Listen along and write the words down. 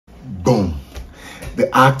Boom.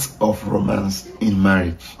 The act of romance in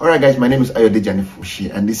marriage. Alright guys, my name is Ayodeji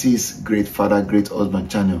Anifushi and this is Great Father, Great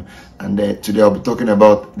Husband channel, and today I'll be talking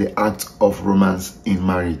about the act of romance in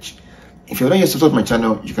marriage. If you're not yet subscribed to my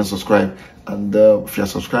channel, you can subscribe, and if you're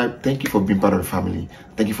subscribed, thank you for being part of the family.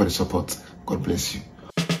 Thank you for the support. God bless you.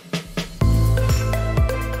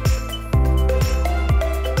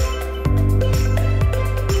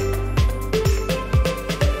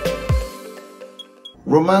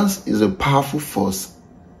 Romance is a powerful force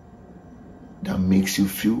that makes you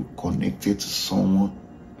feel connected to someone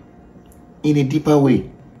in a deeper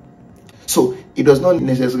way. So it does not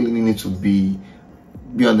necessarily need to be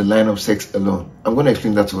on the line of sex alone. I'm going to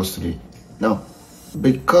explain that to us today. Now,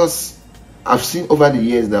 because I've seen over the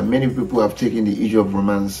years that many people have taken the issue of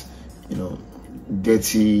romance,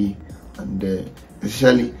 dirty, and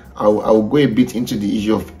especially I will go a bit into the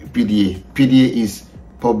issue of PDA. PDA is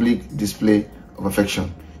public display of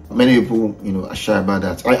affection. Many people, are shy about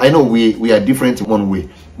that. I know we are different in one way,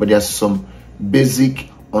 but there's some basic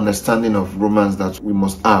understanding of romance that we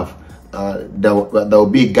must have. That will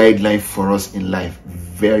be a guideline for us in life.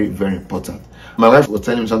 Very, very important. My wife was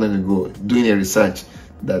telling me something ago, doing a research,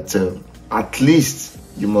 that at least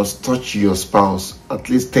you must touch your spouse at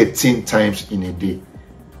least 13 times in a day.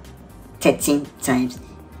 13 times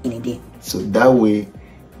in a day. So that way,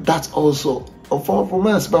 that's also a form of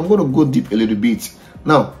romance. But I'm going to go deep a little bit.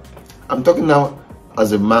 Now, I'm talking now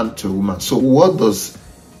as a man to a woman. So how does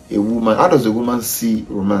a woman see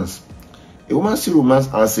romance? A woman sees romance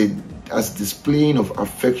as displaying of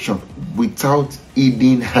affection without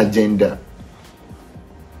hidden agenda.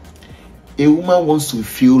 A woman wants to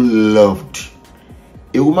feel loved.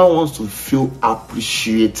 A woman wants to feel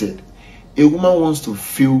appreciated. A woman wants to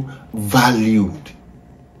feel valued.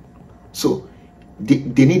 So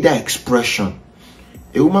they need that expression.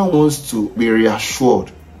 A woman wants to be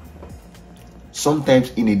reassured.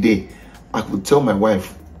 Sometimes in a day, I could tell my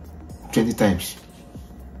wife 20 times,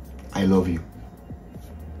 I love you.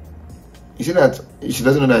 You see that she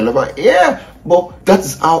doesn't know that I love her? Yeah, but that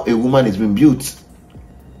is how a woman is being built.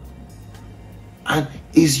 And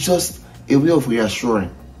it's just a way of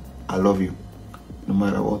reassuring, I love you. No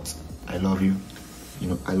matter what, I love you.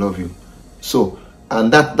 I love you. So,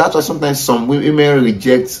 and that's why sometimes some women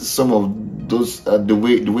reject some of those the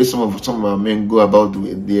way some of our men go about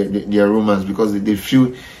their romance, because they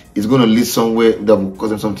feel it's going to lead somewhere that will cause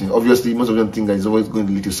them something. Obviously, most of them think that it's always going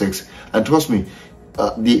to lead to sex. And trust me,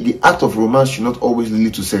 the act of romance should not always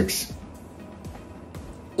lead to sex.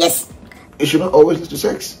 Yes. It should not always lead to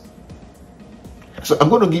sex. So I'm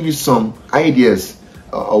going to give you some ideas,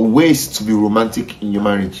 ways to be romantic in your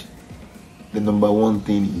marriage. The number one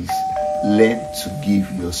thing is learn to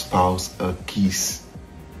give your spouse a kiss.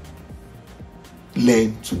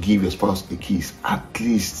 Learn to give your spouse a kiss at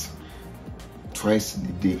least twice in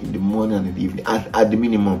the day, in the morning and in the evening, at the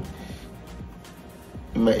minimum.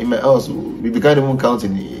 In my house, we can't even count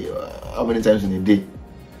how many times in a day.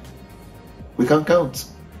 We can't count.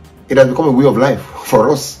 It has become a way of life for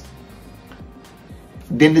us.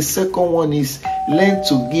 Then the second one is learn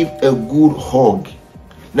to give a good hug.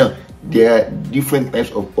 Now, there are different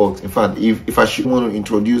types of hugs. In fact, if I should want to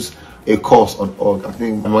introduce a course on hug, I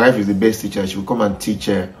think my wife is the best teacher. She will come and teach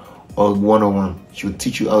hug 101. She will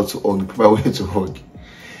teach you how to hug, the proper way to hug.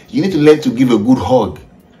 You need to learn to give a good hug.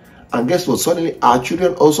 And guess what? Suddenly, our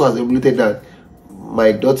children also has emulated that.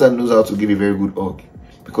 My daughter knows how to give a very good hug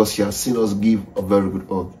because she has seen us give a very good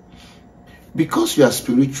hug. Because you are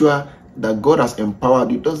spiritual, that God has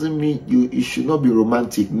empowered you, doesn't mean you should not be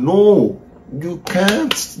romantic. No, you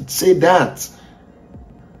can't say that.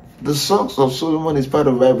 The Songs of Solomon is part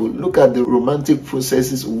of the Bible. Look at the romantic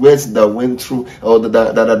processes, words that went through or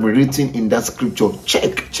that have been written in that scripture.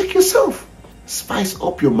 Check yourself. Spice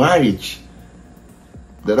up your marriage.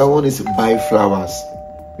 The other one is buy flowers.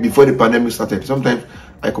 Before the pandemic started, sometimes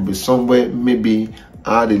I could be somewhere, maybe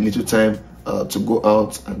I had a little time to go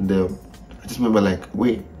out, and I just remember like,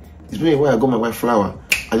 wait, it's me where I got my wife flower.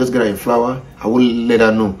 I just got her a flower. I will let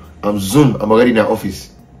her know. I'm already in her office.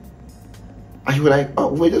 And she was like,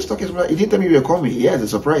 oh, we're just talking. You didn't tell me you were coming. Yeah, it's a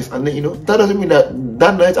surprise. And then, that doesn't mean that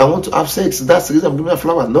night I want to have sex. That's the reason I'm giving her a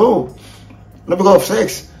flower. No, not because of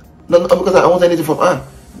sex. Not because I want anything from her.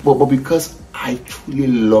 But because I truly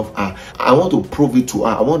love her. I want to prove it to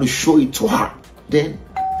her. I want to show it to her. Then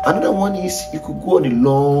another one is you could go on a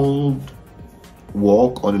long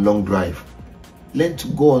walk, on a long drive. Learn to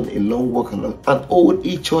go on a long walk and hold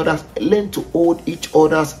each other's. Learn to hold each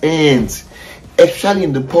other's hands. Especially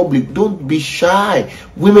in the public, don't be shy.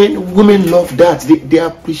 Women love that. They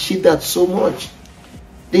appreciate that so much.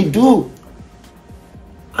 They do.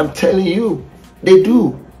 I'm telling you, they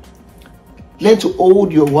do. Learn to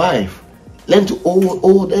hold your wife. Learn to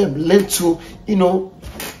hold them. Learn to,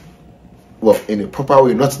 well, in a proper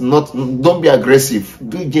way. Don't be aggressive.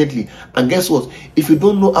 Do it gently. And guess what? If you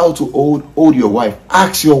don't know how to hold your wife,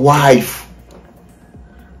 ask your wife.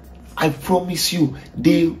 I promise you,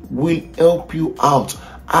 they will help you out.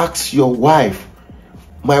 Ask your wife.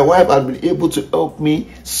 My wife has been able to help me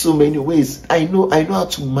so many ways. I know how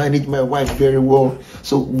to manage my wife very well.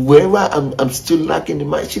 So wherever I'm still lacking in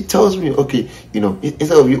mind, she tells me, okay,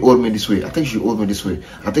 instead of you hold me this way, I think you should hold me this way.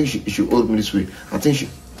 I think you should hold me this way. I think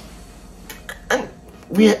and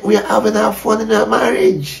we are having our fun in our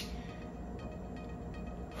marriage.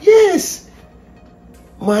 Yes,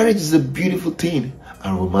 marriage is a beautiful thing.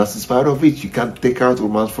 And romance is part of it. You can't take out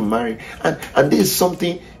romance from marriage. And this is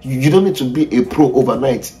something you don't need to be a pro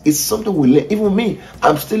overnight. It's something we learn. Even me,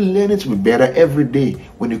 I'm still learning to be better every day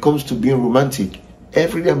when it comes to being romantic.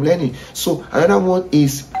 Every day I'm learning. So another one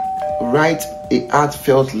is write a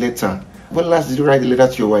heartfelt letter. When last did you write a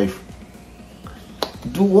letter to your wife?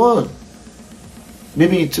 Do one.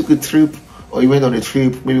 Maybe you took a trip or you went on a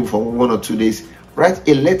trip maybe for 1 or 2 days. Write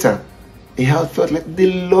a letter. A heartfelt letter. They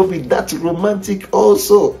love it. That's romantic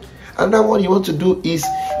also. Another one you want to do is,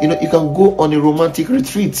 you can go on a romantic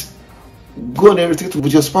retreat. Go on a retreat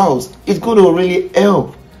with your spouse. It's going to really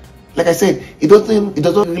help. Like I said, it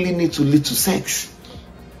doesn't really need to lead to sex.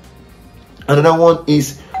 Another one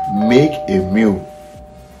is make a meal.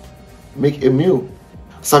 Make a meal.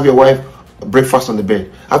 Serve your wife breakfast on the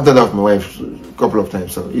bed. I've done that with my wife a couple of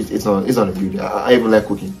times, so it's not a big deal. I even like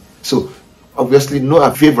cooking. So obviously know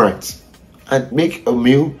her favorites and make a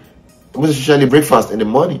meal, most especially breakfast in the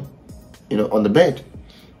morning, on the bed.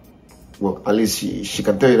 Well, at least she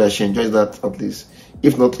can tell you that she enjoys that, at least.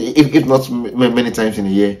 If not many times in a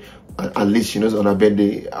year, at least she knows on her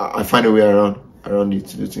birthday, I find a way around it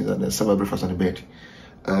to do things, and then serve her breakfast on the bed.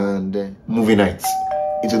 And movie nights.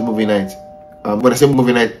 It's a movie night. When I say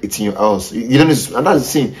movie night, it's in your house. You don't need to, and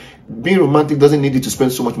that's the thing. Being romantic doesn't need you to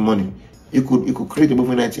spend so much money. You could create a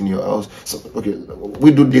movie night in your house. So, okay,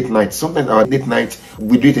 we do date night. Sometimes our date night,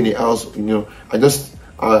 we do it in the house.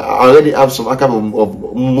 I already have some kind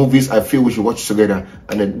of movies I feel we should watch together,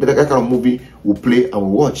 and then that kind of movie we'll play and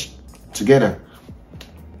we'll watch together.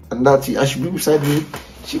 And that's it. And she be beside me.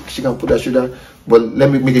 She can put her shoulder. But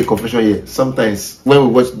let me make a confession here. Sometimes when we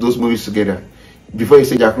watch those movies together, before you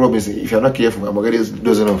say Jack Robinson, if you're not careful, I'm already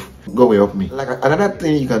dozing off. God will help me. Like another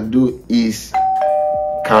thing you can do is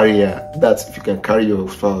carrier. That's if you can carry your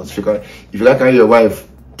spouse. If you can carry your wife,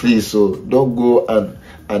 please. So don't go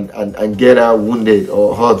and get her wounded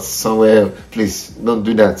or hurt somewhere else. Please don't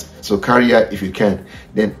do that. So carry her if you can.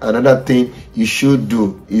 Then another thing you should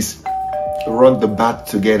do is run the bath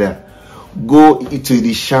together. Go to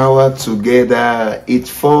the shower together. It's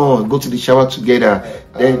fun. Go to the shower together.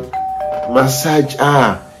 Then massage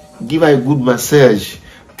her. Give her a good massage.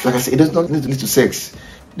 Like I said, it does not need to lead to sex.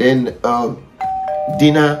 Then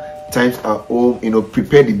dinner times at home.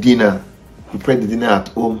 Prepare the dinner at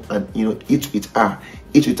home, and eat with her.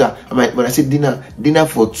 When I say dinner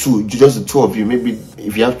for two, just the two of you. Maybe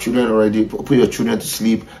if you have children already, put your children to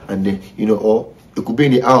sleep, and then or it could be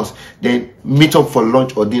in the house. Then meet up for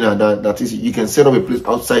lunch or dinner. That is, you can set up a place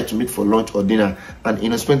outside to meet for lunch or dinner,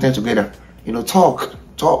 and spend time together.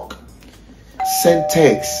 Talk, send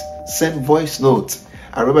text, send voice notes.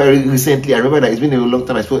 I remember that it's been a long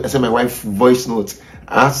time I sent my wife voice notes.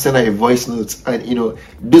 I had to send her a voice note, and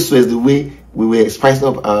this was the way we were spicing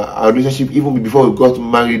up our relationship even before we got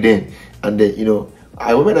married. Then, and then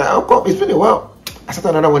I remember that it's been a while. I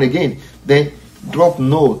started another one again. Then drop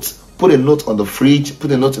notes. Put a note on the fridge.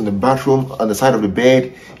 Put a note in the bathroom, on the side of the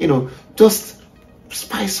bed. Just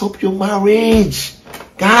spice up your marriage,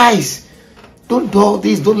 guys. Don't do all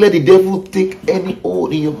this. Don't let the devil take any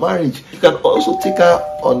hold in your marriage. You can also take her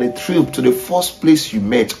on a trip to the first place you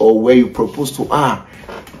met or where you proposed to her.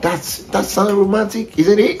 That sounds romantic,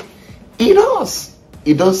 isn't it? It does.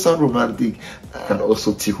 It does sound romantic. I can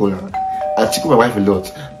also tickle her. I tickle my wife a lot,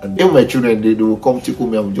 and then my children they will come tickle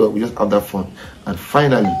me, and we just have that fun. And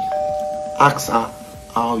finally, ask her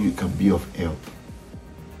how you can be of help.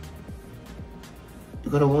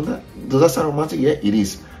 You're gonna wonder, does that sound romantic? Yeah, it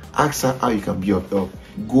is. Ask her how you can be of help.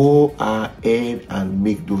 Go ahead and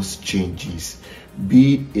make those changes.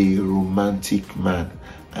 Be a romantic man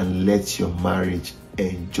and let your marriage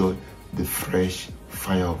enjoy the fresh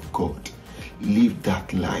fire of God. Live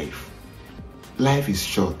that life. Life is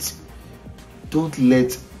short. Don't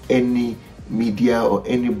let any media or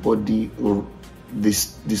anybody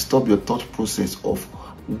disturb your thought process of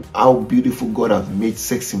how beautiful God has made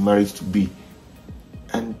sex in marriage to be.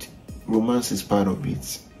 And romance is part of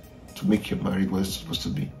it, to make your marriage what it's supposed to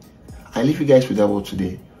be. I leave you guys with that word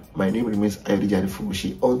today. My name remains Ayodija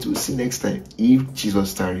Adefunmushi. Until we see next time, if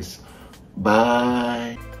Jesus tarries. Bye.